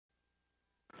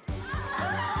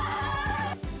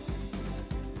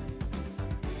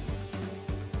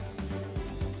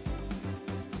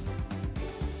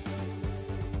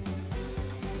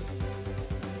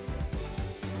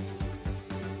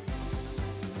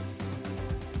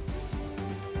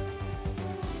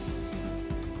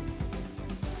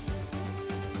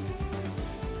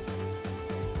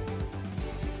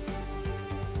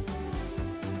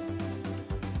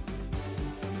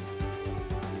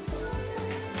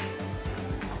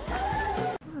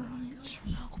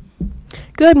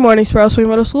Good morning, Sparrows Point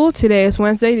Middle School. Today is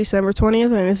Wednesday, December 20th,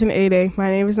 and it's an 8A.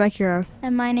 My name is Nakira.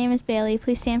 And my name is Bailey.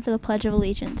 Please stand for the Pledge of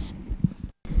Allegiance.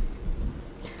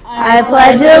 I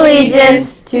pledge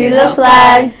allegiance to the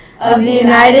flag of the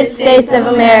United States of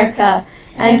America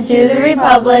and to the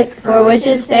republic for which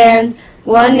it stands,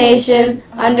 one nation,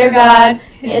 under God,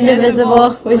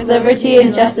 indivisible, with liberty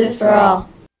and justice for all.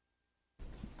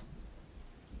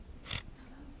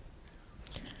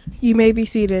 You may be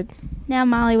seated. Now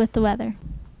Molly with the weather.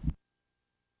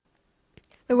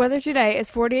 The weather today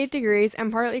is 48 degrees and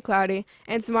partly cloudy,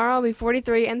 and tomorrow will be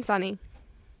 43 and sunny.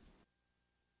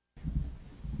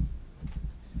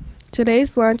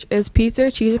 Today's lunch is pizza,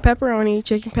 cheese and pepperoni,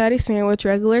 chicken patty sandwich,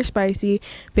 regular spicy,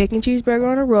 bacon cheeseburger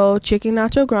on a roll, chicken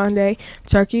nacho grande,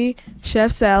 turkey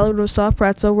chef salad with soft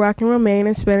pretzel, rock and romaine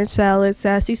and spinach salad,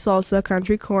 sassy salsa,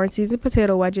 country corn, seasoned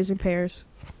potato wedges, and pears.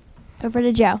 Over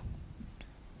to Joe.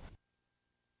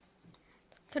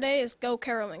 Today is Go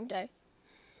Caroling Day.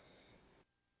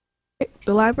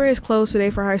 The library is closed today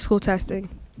for high school testing.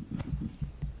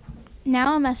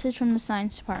 Now a message from the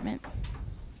science department.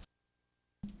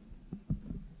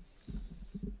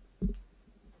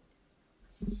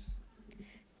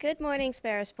 Good morning,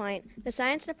 Sparrows Point. The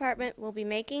science department will be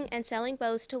making and selling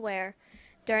bows to wear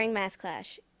during Math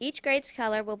Clash. Each grade's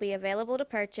color will be available to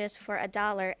purchase for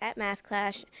 $1 at Math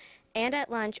Clash and at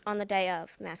lunch on the day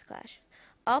of Math Clash.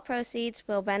 All proceeds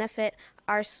will benefit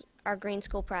our green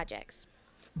school projects.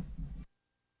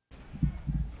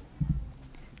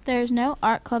 There is no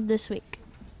art club this week.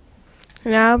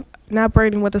 Now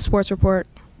Braden with the sports report.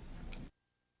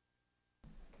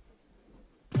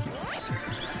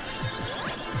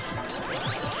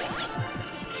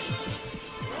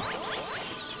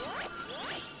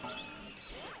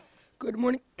 Good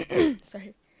morning.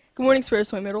 Sorry. Good morning,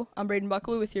 Sparrows Point Middle. I'm Braden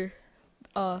Buckley with your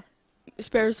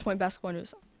Sparrows Point basketball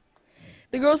news.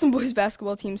 The girls and boys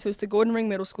basketball teams hosted Golden Ring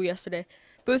Middle School yesterday.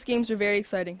 Both games were very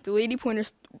exciting. The Lady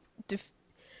Pointers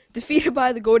defeated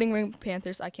by the Golden Ring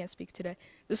Panthers. I can't speak today.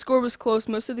 The score was close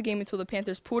most of the game until the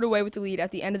Panthers pulled away with the lead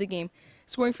at the end of the game.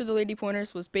 Scoring for the Lady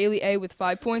Pointers was Bailey A. with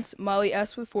 5 points, Molly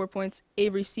S. with 4 points,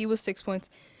 Avery C. with 6 points,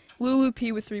 Lulu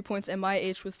P. with 3 points, and Maya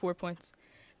H. with 4 points.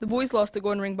 The boys lost to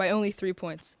Golden Ring by only 3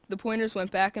 points. The Pointers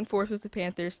went back and forth with the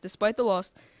Panthers. Despite the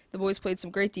loss, the boys played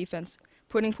some great defense.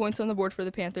 Putting points on the board for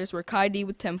the Panthers were Kai D.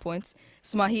 with 10 points,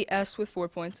 Smahi S. with 4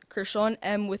 points, Kershawn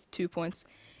M. with 2 points,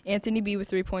 Anthony B. with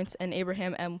 3 points, and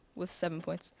Abraham M. with 7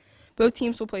 points. Both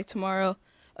teams will play tomorrow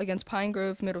against Pine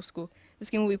Grove Middle School. This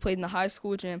game will be played in the high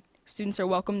school gym. Students are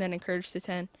welcomed and encouraged to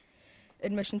attend.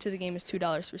 Admission to the game is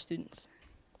 $2 for students.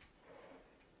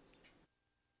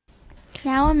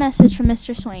 Now a message from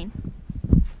Mr. Swain.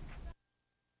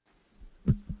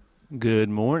 Good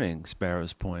morning,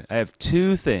 Sparrows Point. I have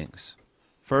 2 things.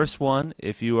 First one,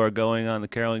 if you are going on the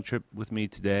caroling trip with me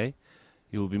today,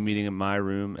 you will be meeting in my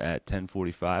room at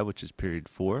 10:45, which is period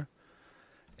 4.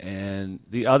 And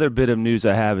the other bit of news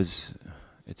I have is,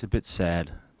 it's a bit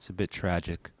sad. It's a bit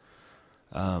tragic.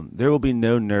 There will be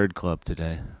no nerd club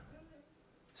today.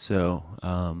 So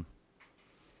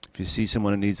if you see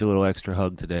someone who needs a little extra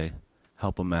hug today,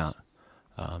 help them out.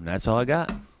 That's all I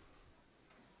got.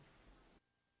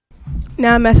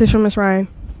 Now a message from Ms. Ryan.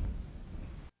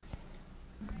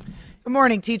 Good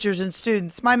morning, teachers and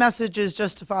students. My message is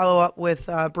just to follow up with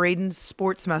Braden's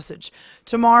sports message.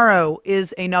 Tomorrow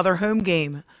is another home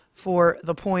game for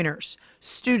the Pointers.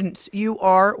 Students, you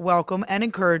are welcome and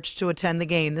encouraged to attend the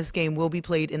game. This game will be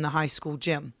played in the high school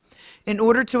gym. In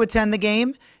order to attend the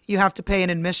game, you have to pay an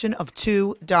admission of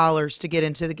 $2 to get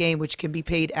into the game, which can be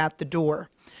paid at the door.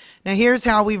 Now, here's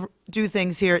how we do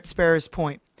things here at Sparrows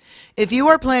Point. If you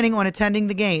are planning on attending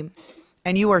the game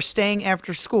and you are staying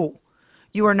after school,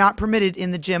 you are not permitted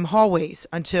in the gym hallways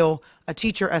until a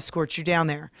teacher escorts you down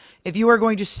there. If you are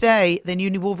going to stay, then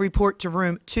you will report to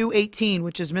room 218,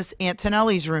 which is Miss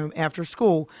Antonelli's room after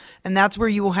school, and that's where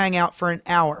you will hang out for an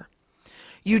hour.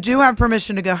 You do have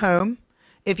permission to go home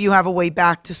if you have a way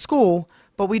back to school,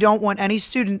 but we don't want any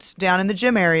students down in the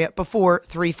gym area before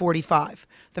 3:45.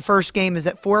 The first game is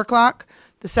at 4 o'clock.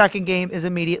 The second game is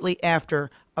immediately after,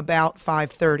 about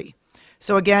 5:30.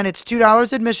 So again, it's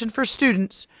 $2 admission for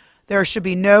students. There should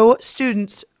be no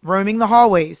students roaming the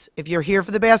hallways. If you're here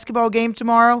for the basketball game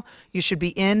tomorrow, you should be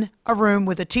in a room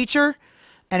with a teacher.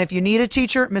 And if you need a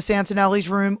teacher, Miss Antonelli's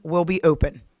room will be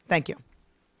open. Thank you.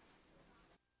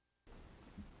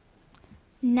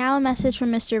 Now a message from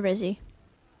Mr. Rizzi.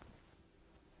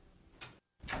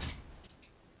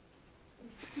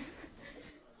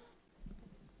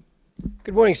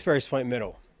 Good morning, Sparrows Point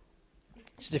Middle.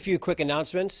 Just a few quick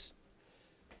announcements.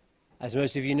 As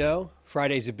most of you know,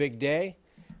 Friday's a big day.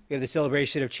 We have the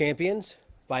celebration of champions,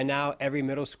 By now, every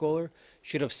middle schooler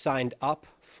should have signed up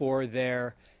for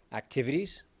their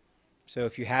activities. So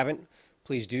if you haven't,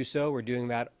 please do so. We're doing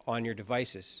that on your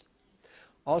devices.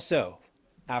 Also,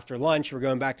 after lunch, we're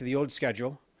going back to the old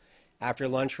schedule. After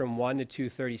lunch from 1 to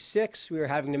 2:36, we are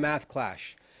having the math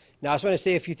clash. Now, I just want to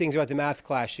say a few things about the math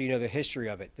clash so you know the history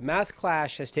of it. The math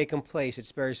clash has taken place at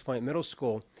Sparrows Point Middle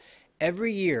School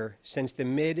every year since the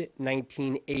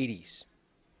mid-1980s.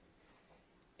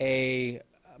 A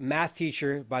math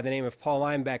teacher by the name of Paul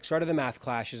Linebeck started the math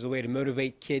clash as a way to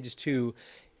motivate kids to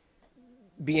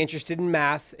be interested in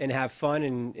math and have fun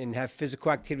and have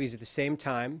physical activities at the same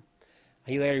time.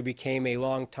 He later became a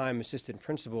long-time assistant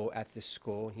principal at this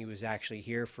school. He was actually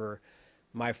here for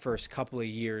my first couple of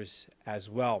years as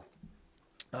well.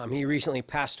 He recently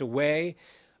passed away,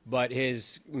 but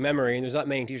his memory, and there's not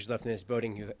many teachers left in this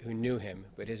building who knew him,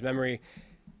 but his memory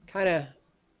kind of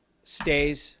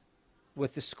stays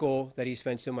with the school that he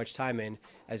spent so much time in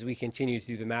as we continue to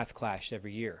do the math clash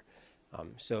every year.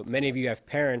 So many of you have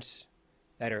parents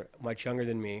that are much younger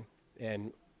than me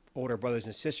and older brothers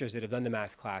and sisters that have done the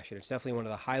math clash, and it's definitely one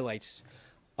of the highlights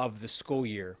of the school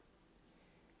year.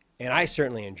 And I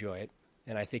certainly enjoy it,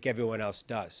 and I think everyone else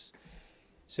does.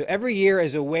 So every year,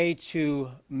 as a way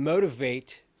to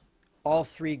motivate all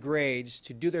 3 grades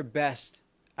to do their best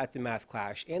at the math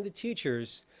clash and the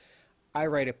teachers, I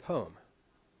write a poem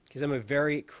because I'm a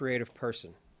very creative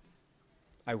person.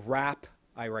 I rap,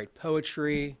 I write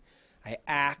poetry, I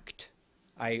act,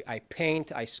 I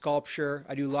paint, I sculpture,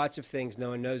 I do lots of things no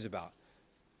one knows about.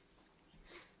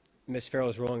 Miss Farrell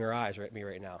is rolling her eyes at me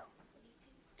right now.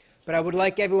 But I would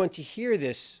like everyone to hear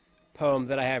this poem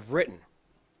that I have written,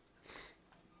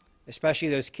 especially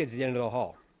those kids at the end of the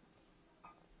hall.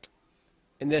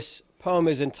 And this poem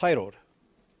is entitled,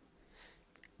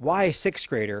 "Why a 6th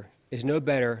grader is no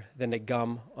better than the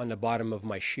gum on the bottom of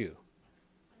my shoe."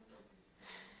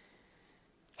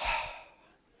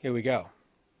 Here we go.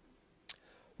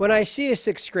 When I see a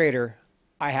 6th grader,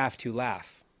 I have to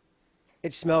laugh.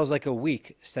 It smells like a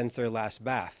week since their last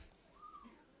bath.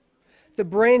 The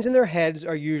brains in their heads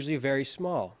are usually very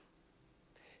small.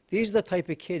 These are the type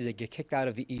of kids that get kicked out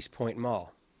of the East Point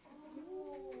Mall.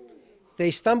 They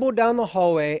stumble down the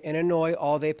hallway and annoy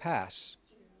all they pass.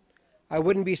 I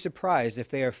wouldn't be surprised if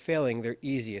they are failing their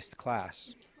easiest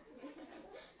class.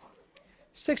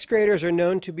 6th graders are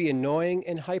known to be annoying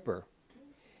and hyper.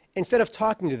 Instead of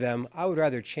talking to them, I would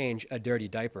rather change a dirty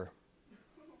diaper.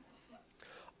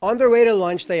 On their way to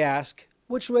lunch, they ask,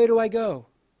 "Which way do I go?"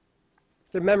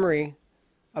 The memory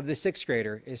of the 6th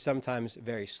grader is sometimes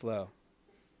very slow.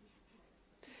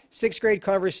 6th grade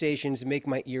conversations make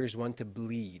my ears want to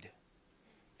bleed.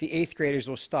 The 8th graders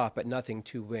will stop at nothing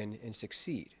to win and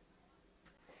succeed.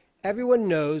 Everyone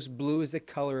knows blue is the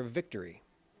color of victory.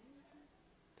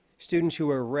 Students who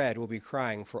wear red will be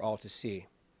crying for all to see.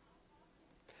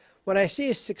 When I see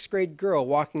a 6th grade girl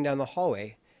walking down the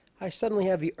hallway, I suddenly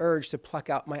have the urge to pluck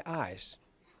out my eyes.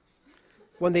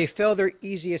 When they fail their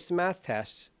easiest math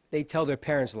tests, they tell their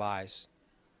parents lies.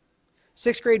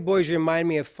 6th grade boys remind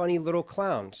me of funny little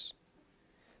clowns.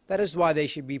 That is why they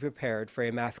should be prepared for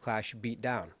a math clash beat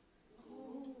down.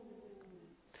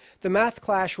 The math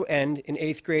clash will end in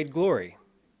 8th grade glory.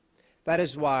 That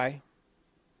is why,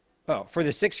 for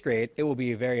the 6th grade, it will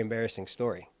be a very embarrassing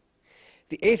story.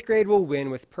 The 8th grade will win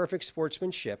with perfect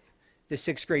sportsmanship. The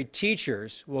 6th grade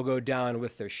teachers will go down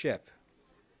with their ship.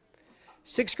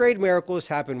 6th grade miracles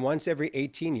happen once every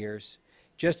 18 years.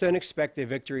 Just don't expect a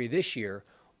victory this year,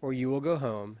 or you will go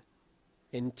home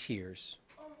in tears.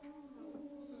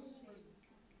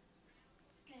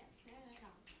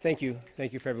 Thank you.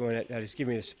 Thank you for everyone that has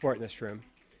given me the support in this room.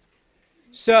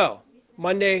 So,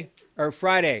 Monday or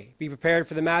Friday, be prepared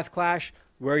for the math clash.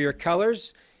 Wear your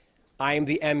colors. I am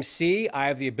the MC. I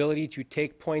have the ability to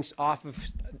take points off of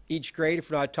each grade if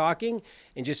we're not talking.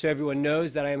 And just so everyone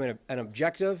knows that I am an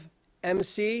objective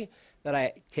MC, that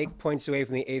I take points away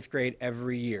from the 8th grade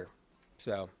every year.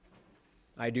 So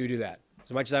I do that.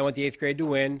 As much as I want the 8th grade to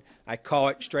win, I call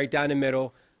it straight down the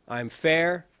middle. I'm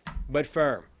fair but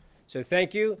firm. So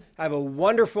thank you. Have a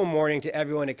wonderful morning to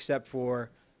everyone except for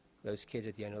those kids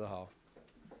at the end of the hall.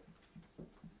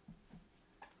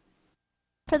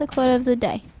 For the quote of the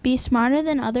day, be smarter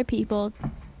than other people,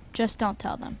 just don't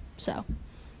tell them. So,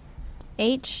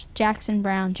 H. Jackson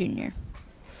Brown Jr.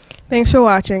 Thanks for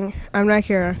watching. I'm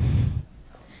Nakira.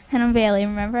 And I'm Bailey.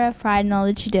 Remember, have pride in all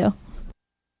that you do.